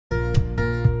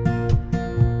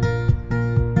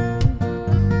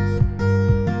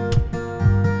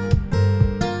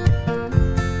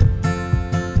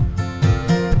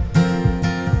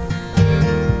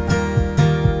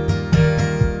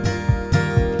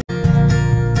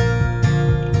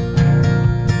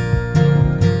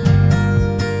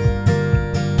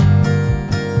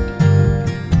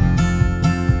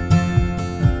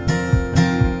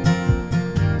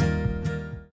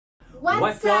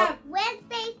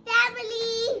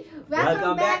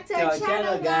Welcome back to our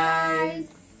channel, guys.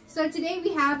 So today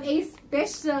we have a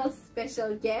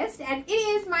special guest, and it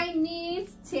is my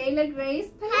niece Taylor Grace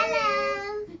Pillay.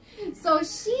 Hello. So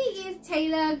she is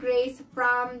Taylor Grace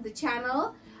from the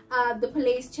channel, the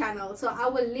Pillay's channel. So I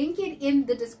will link it in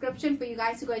the description for you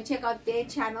guys to go and check out their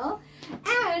channel.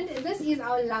 And this is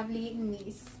our lovely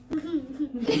niece.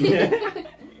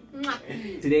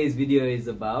 Today's video is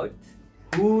about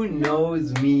Who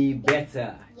Knows Me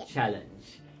Better challenge.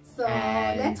 So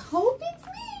let's hope it's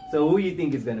me. So who you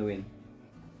think is gonna win?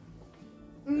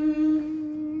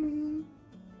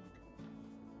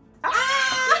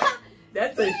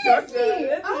 That's a shock.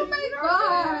 Oh my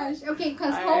gosh. Okay,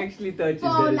 because I actually thought for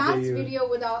our last video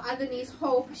with our other niece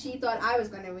Hope, she thought I was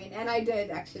gonna win, and I did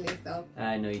actually. So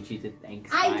I know you cheated. Thanks.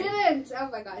 I didn't. Oh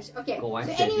my gosh. Okay. Go watch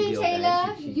so that anyway, video, Taylor,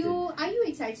 guys. are you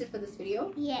excited for this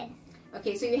video? Yes.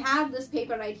 Okay, so you have this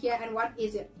paper right here, and what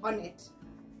is it on it?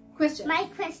 Question. My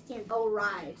question. All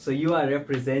right. So you are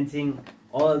representing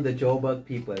all the Joburg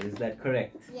people. Is that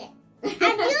correct? Yes. And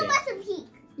you mustn't peek.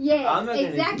 Yes,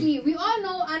 exactly. We all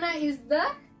know Anna is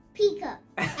the Peeker.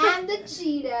 and the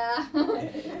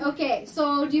cheater. Okay,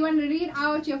 so do you want to read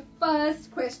out your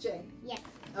first question? Yes.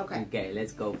 Okay. Okay,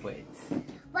 let's go for it.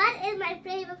 What is my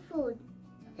favorite food?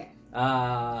 Okay.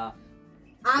 I'll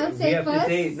say first.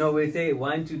 We'll say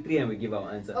 1, 2, 3 and we give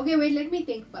our answer. Okay, wait, let me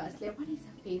think first. Like, what is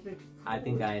her favorite food? I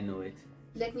think I know it.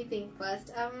 Let me think first.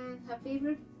 Her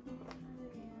favorite food.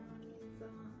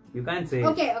 You can't say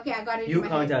Okay, I got it. You in my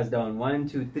count head. us down. 1,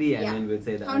 2, 3 and then we'll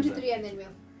say the Count answer. to 3 and then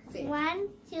we'll say. 1,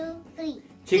 2, 3.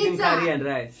 Chicken Pizza. curry and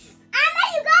rice. Anna,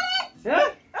 you got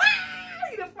it! Huh?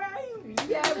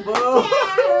 Yeah, bro.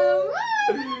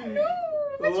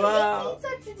 But Wow. you eat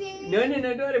pizza today. No,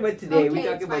 don't worry about today. We're Okay,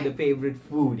 talking it's about fine. the favorite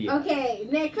food here. Okay,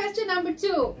 next question number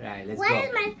 2. Right, let's What go. is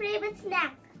my favorite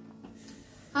snack?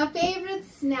 Her favorite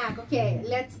snack. Okay,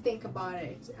 let's think about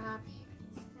it. Her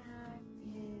favorite snack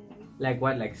is... Like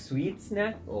what? Like sweet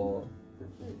snack or?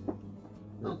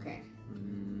 Okay,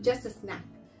 just a snack.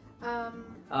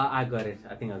 I got it.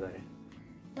 I think I got it.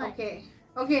 What? Okay,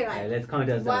 Right, right. let's count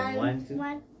us down. 1, 2.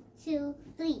 1, 2,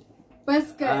 3.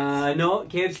 Biscuits. No,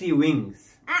 KFC wings.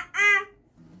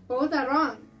 Both are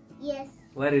wrong. Yes.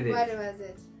 What it is? What was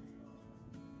it?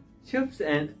 Chips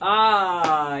and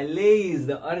Lay's,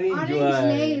 the orange Orange one.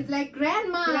 Lay's, like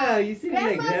grandma. Yeah, you seem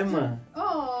like Grandma's grandma.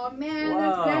 Oh man, Wow.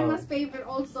 that's grandma's favorite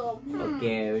also.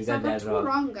 Okay, we So I got that two wrong.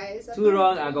 wrong, guys. 2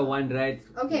 wrong, I got 1 right.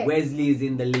 Okay. Wesley's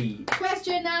in the lead.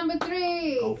 Question number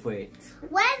 3. Go for it.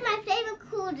 What is my favorite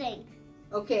cool drink?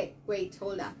 Okay, wait,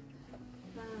 hold up.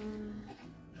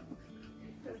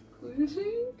 Cool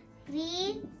drink?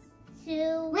 3,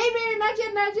 2. Wait, not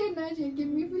yet. Give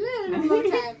me a little bit more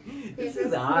time. This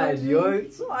is hard, yo.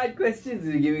 So hard questions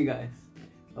you're giving us.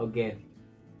 Okay,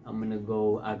 I'm gonna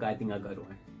go. I think I got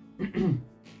 1.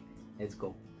 Let's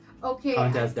go. Okay.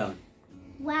 Count us down.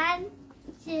 1,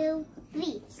 2,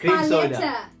 3. Cream soda.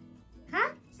 Spaletta. Huh?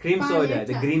 Cream soda,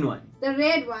 the Spaletta. green one. The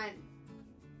red one.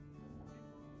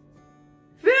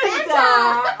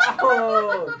 Fanta!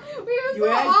 Oh, We were you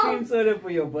so had off. cream soda for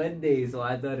your birthday, so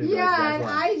I thought it was Yeah, that and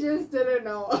one. I just didn't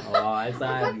know. Oh, I got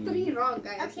sorry. 3 wrong,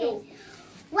 guys. Okay.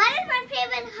 What is my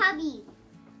favorite hobby?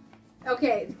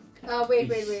 Okay.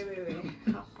 Wait.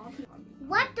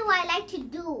 What do I like to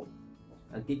do?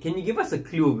 Okay, can you give us a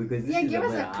clue because this Yeah, is give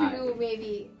us bit a hard. clue,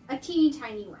 maybe. A teeny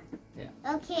tiny one.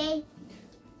 Okay.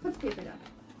 Put the paper down.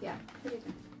 Yeah, put it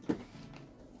down.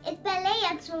 It's ballet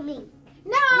and swimming.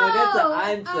 No! that's the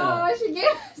answer. Oh, she gave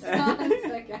us the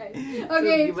answer, guys. Okay, So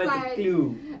it's give us a fine.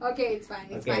 clue. Okay, it's fine.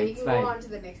 It's Okay, fine. You it's can fine. go on to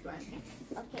the next one.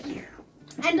 Okay.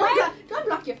 And don't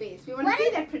block your face. We want to What see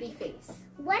is- that pretty face.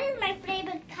 What is my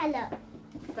favorite color?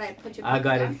 Right, put your I paper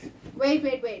got down. it.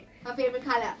 Wait. Her favorite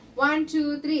color. 1,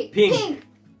 2, 3. Pink.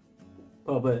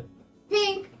 Purple.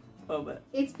 Pink. Purple.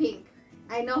 It's pink.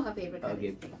 I know her favorite color. Okay.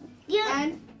 Is pink. You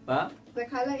And Huh? the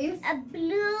color is a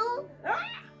blue,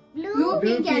 blue,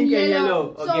 pink, pink and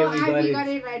yellow. Okay, So we got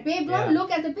it right. Babe, don't Yeah.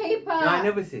 look at the paper. No, I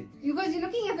never said. Because you're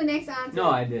looking at the next answer. No,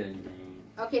 I didn't.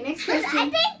 Okay, next I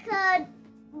question. think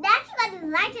that's got it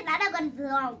right and other got it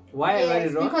wrong. Why I got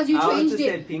Yes, it wrong? because you I also changed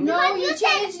said it. pink. No, Because you you said-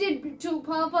 changed it to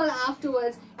purple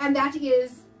afterwards, and that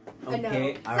is a no.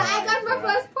 Okay, So I got my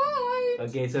first point.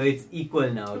 Okay, so it's equal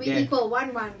now, We okay? equal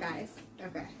 1-1, guys.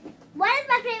 Okay. What is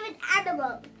my favorite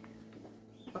animal?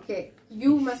 Okay,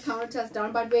 you must count us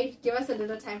down, but wait, give us a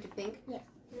little time to think. Yeah.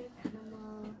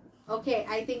 Animal. Okay,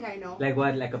 I think I know. Like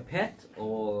what? Like a pet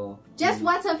or? Just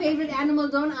what's her favorite animal?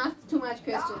 Don't ask too much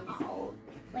questions.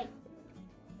 Wait.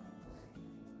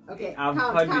 Okay, I'm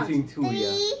count. caught between 2,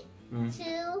 3, yeah.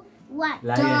 2, 1.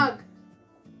 Lion. Dog.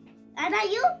 And are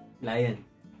you? Lion.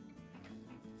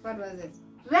 What was it?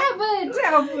 Rabbit. Rabbit. She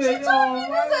told me this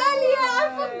earlier. I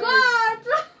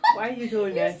forgot. Why you so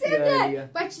You nasty said that, earlier?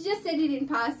 but she just said it in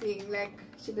passing. Like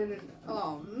she didn't.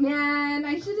 Oh man,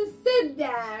 I should have said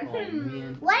that. Oh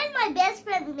man. What is my best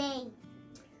friend's name?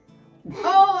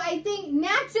 Oh, I think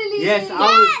Natalie. Yes,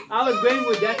 I was going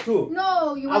with that too.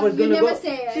 No, you I was you gonna never go.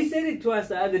 say it. She said it to us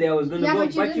the other day. I was gonna Yeah, go,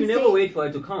 but you but you didn't never say wait for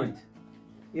her to count.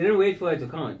 You didn't wait for her to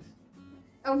count.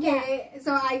 Okay,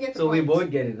 so I get the So we point.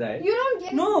 both get it right. You don't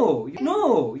get No,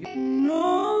 no.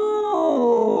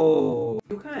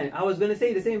 You can't. I was gonna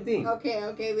say the same thing. Okay,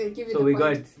 we'll give you So the we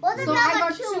point. got What is So I number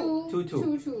got two?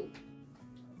 two.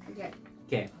 Okay.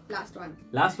 okay. Last one.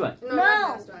 Last one. No, No. not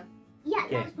last one. Yeah,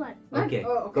 Okay. last one. Okay.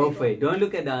 Oh, okay, Go go. for it. Don't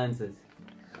look at the answers.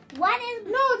 What is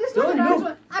No, this is Don't not the last look.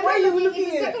 one. I'm Why not are you looking. looking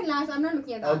It's the at- second last. I'm not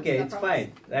looking at the Okay, answers, it's I promise.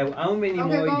 fine. Like, how many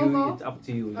Okay, more go, you? go. It's up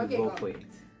to you. You Okay, go go. for it.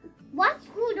 what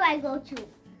school do I go to?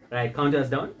 Right. Count us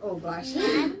down. Oh gosh.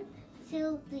 1,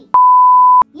 2, 3.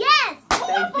 Yes!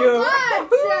 Thank you.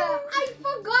 I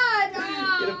forgot.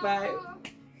 Get a five.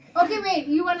 Okay, wait.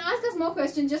 You want to ask us more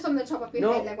questions just on the top of your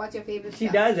No. head? Like, what's your favorite She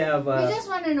stuff? does have. We just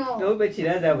want to know. No, but she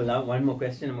does have one more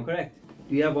question. Am I correct?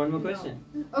 Do you have one more question?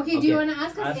 Okay, do you Okay. want to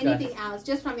ask us Ask anything else?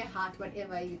 Just from your heart,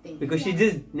 whatever you think. Because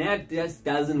Yeah. Nat just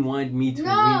doesn't want me to No,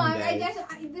 win, I guys. guess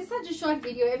this is such a short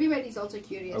video. Everybody's also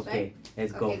curious, Okay, right?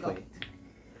 let's go Okay, for go. it.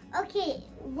 Okay,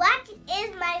 what is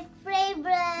my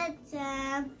favorite?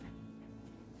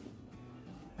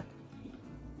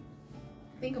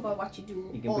 Think about what you do.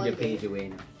 You can all put your day. page away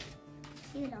now.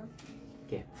 You know.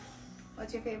 Okay.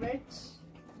 What's your favorite?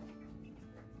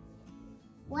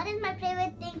 What is my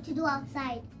favorite thing to do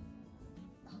outside?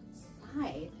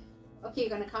 Outside. Okay, you're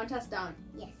gonna count us down.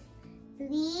 Yes.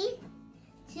 3,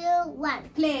 2, 1.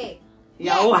 Play.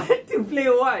 Yeah, Yes. what? To play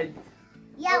what?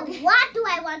 Yeah, Okay. what do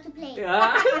I want to play?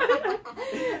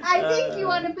 I think you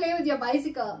want to play with your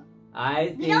bicycle.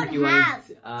 I We think don't you have.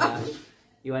 want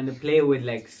you want to play with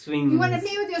like swings. You want to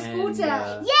play with your and,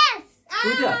 scooter. Yes!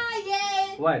 Scooter? Ah,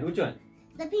 yay! What? Which one?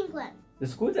 The pink one. The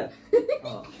scooter?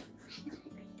 Oh.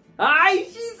 Ay,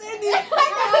 she said it!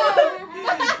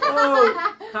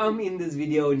 Oh, come in this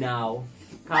video now.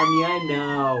 Come here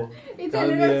now. It's a Come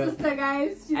little here. sister,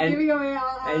 guys. She's And- giving away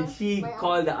our. And she my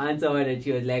called the answer out and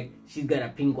she was like, she's got a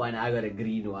pink one, I got a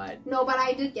green one. No, but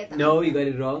I did get that. No, you got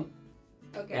it wrong.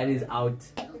 Okay. That is out.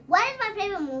 What is my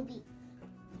favorite movie?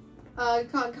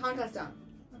 Count us down.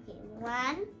 Okay,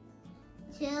 1,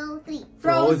 2, 3.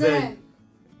 Frozen.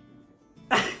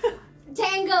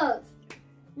 Tangled.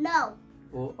 No.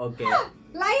 Oh, okay.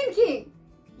 Lion King.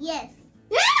 Yes.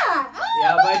 Yeah. Oh,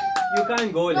 Yeah, but you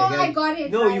can't go No, like that. I got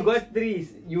it. No, right. you got 3.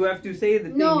 You have to say the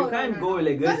thing. No, You can't no. go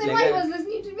like this. But then Like why that. was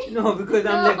listening to me? No, because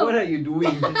I'm No. like, what are you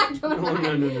doing? Don't No.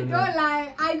 Don't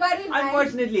lie. I got it right.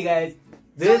 Unfortunately, guys,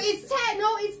 So this it's 10. No,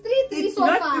 it's 3-3 It's so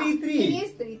not far. 3-3. It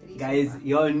is 3-3. guys,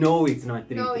 y'all know it's not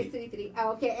 3. No, it's 3-3.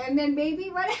 Okay, and then baby,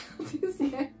 what else you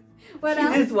said? What She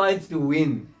else? just wants to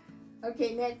win.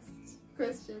 Okay, next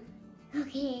question.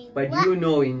 Okay. But what? you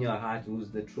know in your heart who's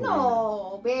the true winner.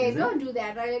 No, babe, Is it? don't do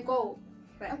that. Right, go.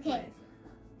 Right, Okay.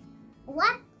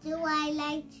 What do I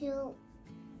like to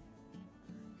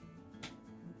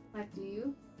What do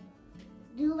you?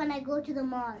 do when I go to the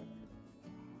mall?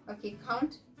 Okay,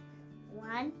 count.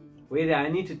 1. Wait, I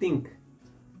need to think.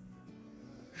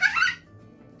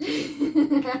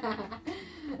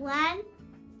 1,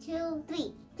 2,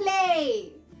 3.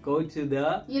 Play. Go to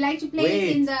the... You like to play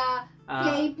Wait. in the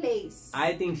play place.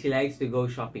 I think she likes to go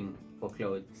shopping for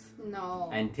clothes No.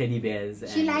 and teddy bears.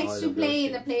 She and likes all to of play those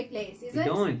in the things. play place, is You it?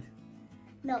 don't.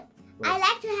 No. What? I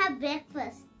like to have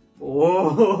breakfast.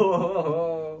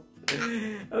 Oh,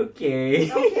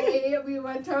 okay. Okay, we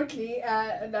were totally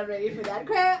not ready for that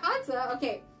answer.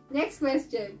 Okay, next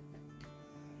question.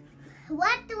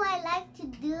 What do I like to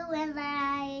do when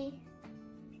I...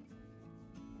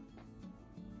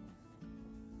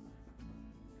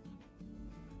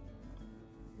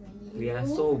 We are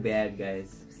so bad,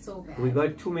 guys. So bad. We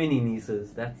got too many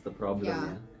nieces. That's the problem. Yeah.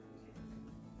 Yeah.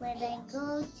 When I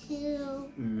go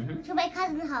Mm-hmm. to my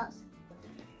cousin's house.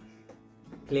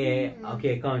 Play.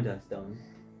 Okay, count us down.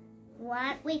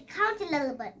 1. Wait, count a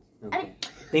little bit. Okay.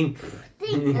 Think.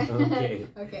 Think. Okay.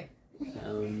 Okay.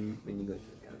 When you go to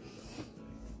the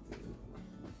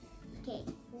Okay.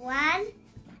 1,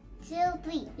 2,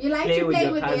 3. You like play to with play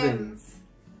your with them. cousins.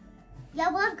 You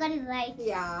both got it right.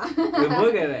 Yeah. We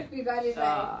both got it. We got it right.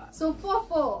 Ah. So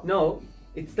 4-4. No,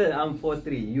 it's still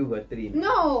 4-3. You got 3.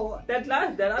 No, That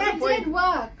other that point. did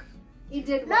work. It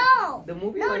did work. No. The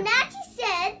movie. No, was- Natty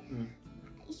said Mm.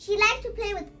 she likes to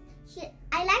play with...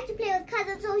 I like to play with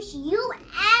cousins, so you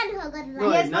and her got it right. No,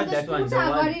 Yes, it's not but the that one, scooter the I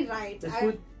got one- it right. The I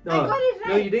scoot. No, got it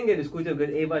no, right. you didn't get the scooter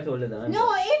because Ava told her the answer.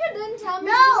 No, Ava didn't tell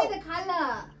me. No. Show me the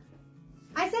color.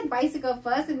 I said bicycle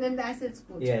first and then I said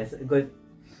scooter. Yes, good.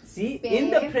 See, Babe. in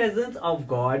the presence of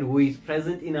God who is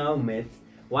present in our midst,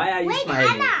 why are you Wait,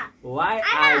 smiling? Anna. Why Anna.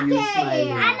 are you Okay, smiling?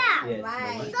 Anna. Yes,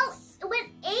 Right. Mama. So when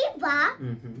Ava,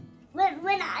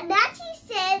 when Natty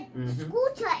said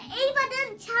scooter, Ava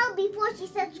didn't tell before she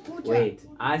said scooter. Wait,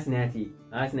 ask Natty.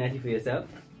 Ask Natty for yourself.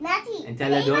 Natty. And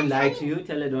tell her did don't Ava lie tell to you.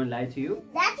 Tell her don't lie to you.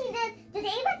 Natty, did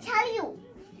Ava tell you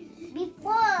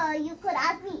before you could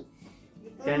ask me?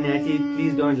 Tell Natty,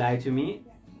 please don't lie to me.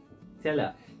 Tell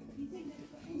her.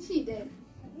 She did.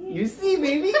 You see,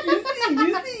 baby.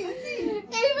 You see.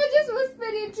 Ava just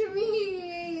whispered it to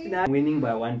me. Now I'm winning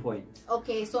by 1 point.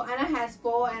 Okay, so Anna has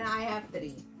 4 and I have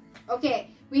 3. Okay,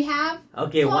 we have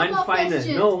Okay, 4 one more final.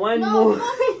 questions. No, one no, more.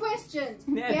 4 more questions.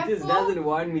 We Nat have just 4 doesn't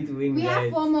want me to win, We have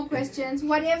guys. 4 more questions.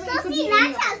 Whatever. So it could see, be Natty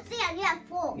any of- has 3 and you have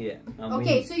 4. Yeah, I'm Okay,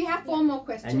 winning. so you have 4 more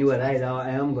questions. And you were So right. let's- I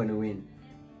am gonna win.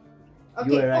 Okay,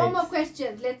 You were 4 right. more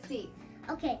questions. Let's see.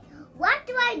 Okay, what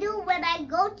do I do when I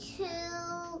go to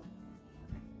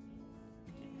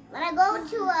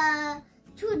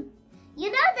you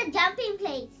know the jumping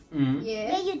place Mm-hmm.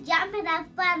 Yes. where you jump and have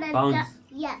fun and Bounce.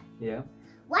 yeah. Yeah.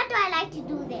 What do I like to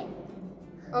do there?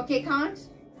 Okay, count.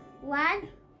 1,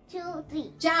 2,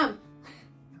 3. Jump.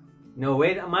 No,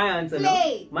 wait. My answer.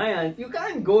 Play. No. My answer. You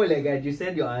can't go like that. You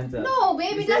said your answer. No,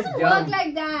 baby, You it said doesn't jump. work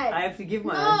like that. I have to give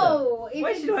my no, answer. if Why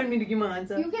it's- should you want me to give my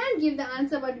answer? You can give the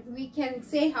answer, but we can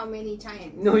say how many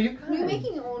times. No, you can't. You're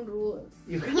making your own rules.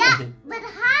 You can't. Yeah, but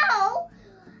how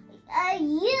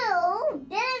you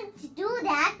didn't do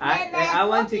that when I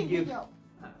want to talking give- you?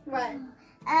 What?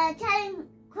 Telling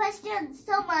questions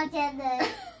so much and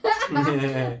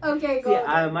Okay, See,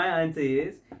 go. my answer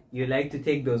is you like to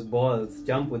take those balls,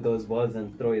 jump with those balls,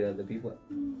 and throw it at the people.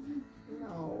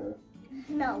 No,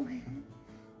 no.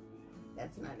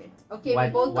 that's not it. Okay, What-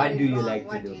 we both got what it do you wrong. like to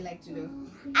What do? do you like to do?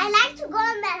 I like to go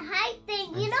on that high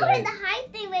thing. You That's know right. in the high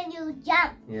thing when you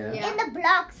jump Yeah. Yeah. in the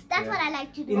blocks. That's Yeah. what I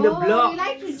like to do. In the Oh, block. you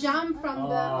like to jump from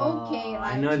the... Oh, Okay,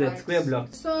 right. I know that right. square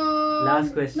blocks. So...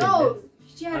 Last question. No,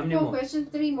 she How had many 4 more? questions,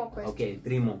 3 more questions. Okay,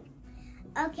 3 more.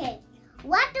 Okay.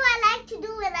 What do I like to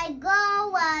do when I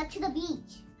go to the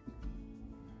beach?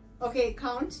 Okay,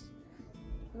 count.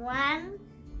 1,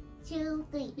 2,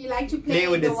 3. You like to Play play,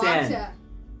 with in the water. sand.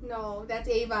 No, that's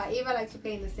Ava. Ava likes to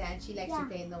play in the sand. She likes to Yeah.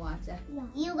 play in the water.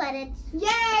 You got it.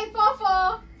 Yay,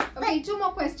 4-4. Okay, 2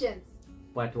 more questions.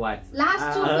 What? Last 2 I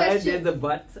heard questions. there's a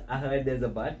but. I heard there's a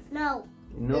but. No.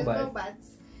 No There's but. no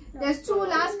buts. There's 2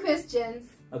 last questions.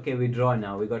 Okay, we draw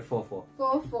now. We got 4-4.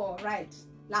 4-4, right.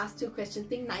 Last 2 questions.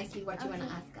 Think nicely what you want to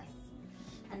Okay. ask us.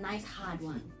 A nice hard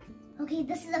one. Okay,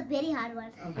 this is a very hard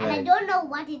one. Okay. And I Right. don't know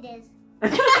what it is.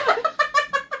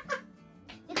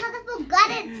 Because I forgot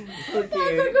it.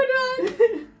 Okay. That's a good one.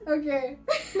 Okay.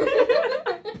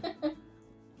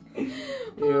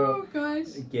 Oh gosh.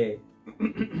 Okay.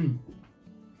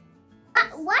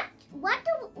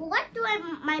 What do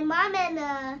my mom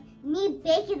and me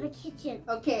bake in the kitchen?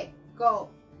 Okay, go.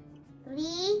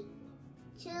 3,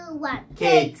 2, 1.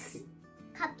 Cakes.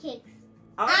 Cupcakes.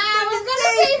 I was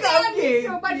gonna say that, cupcakes.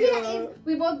 so, but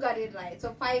we both got it right.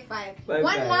 So 5-5. 5-5,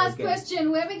 One last okay. question.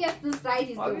 Whoever gets this right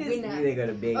is Obviously, the winner. they got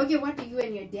a big. Okay, what do you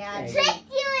and your dad Okay. do? Trick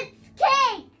you, it's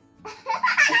cake! That's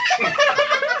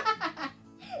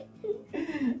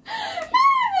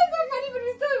so funny, but we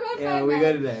still got 5-5. Yeah, we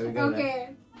got it right. We got it right. Okay.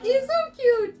 He's so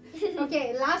cute.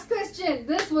 Okay, last question.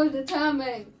 This will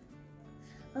determine.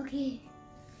 Okay.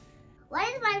 What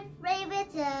is my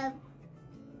favorite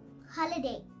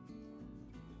holiday?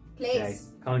 Place.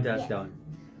 Guys, count us Yeah. down.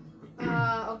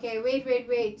 Okay,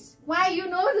 wait. Why you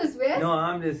know this, Wez? No,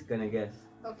 I'm just gonna guess.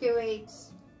 Okay, wait.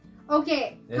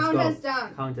 Okay, Let's count go. us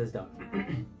down. Count us down.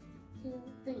 2,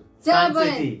 3. Sun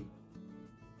Durban. City.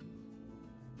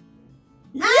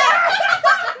 Yeah! I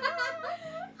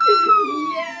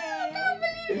can't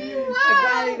believe you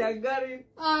won. I got it.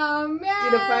 Oh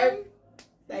man. Get a 5.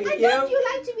 Thank I you. thought you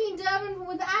like to be in Durban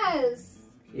with us.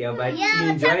 Yeah, but Yeah, she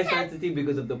enjoys Sun sometimes- City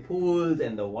because of the pools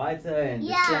and the water and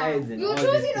Yeah. the slides and You all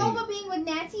choose these it things. over being with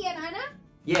Natty and Anna?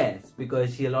 Yes,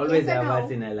 because she'll always Yes or have no?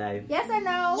 us in her life. Yes or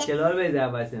no? Yes. She'll always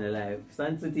have us in her life.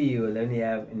 Sun City you will only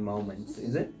have in moments,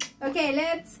 is it? Okay,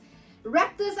 let's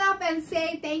wrap this up and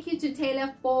say thank you to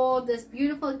Taylor for this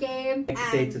beautiful game. Like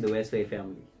to say to the Wez Fay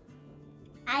family.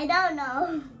 I don't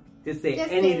know. Just say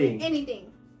Just anything. Say anything.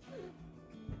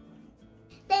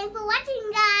 Thanks for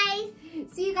watching, guys.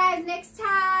 See you guys next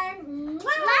time.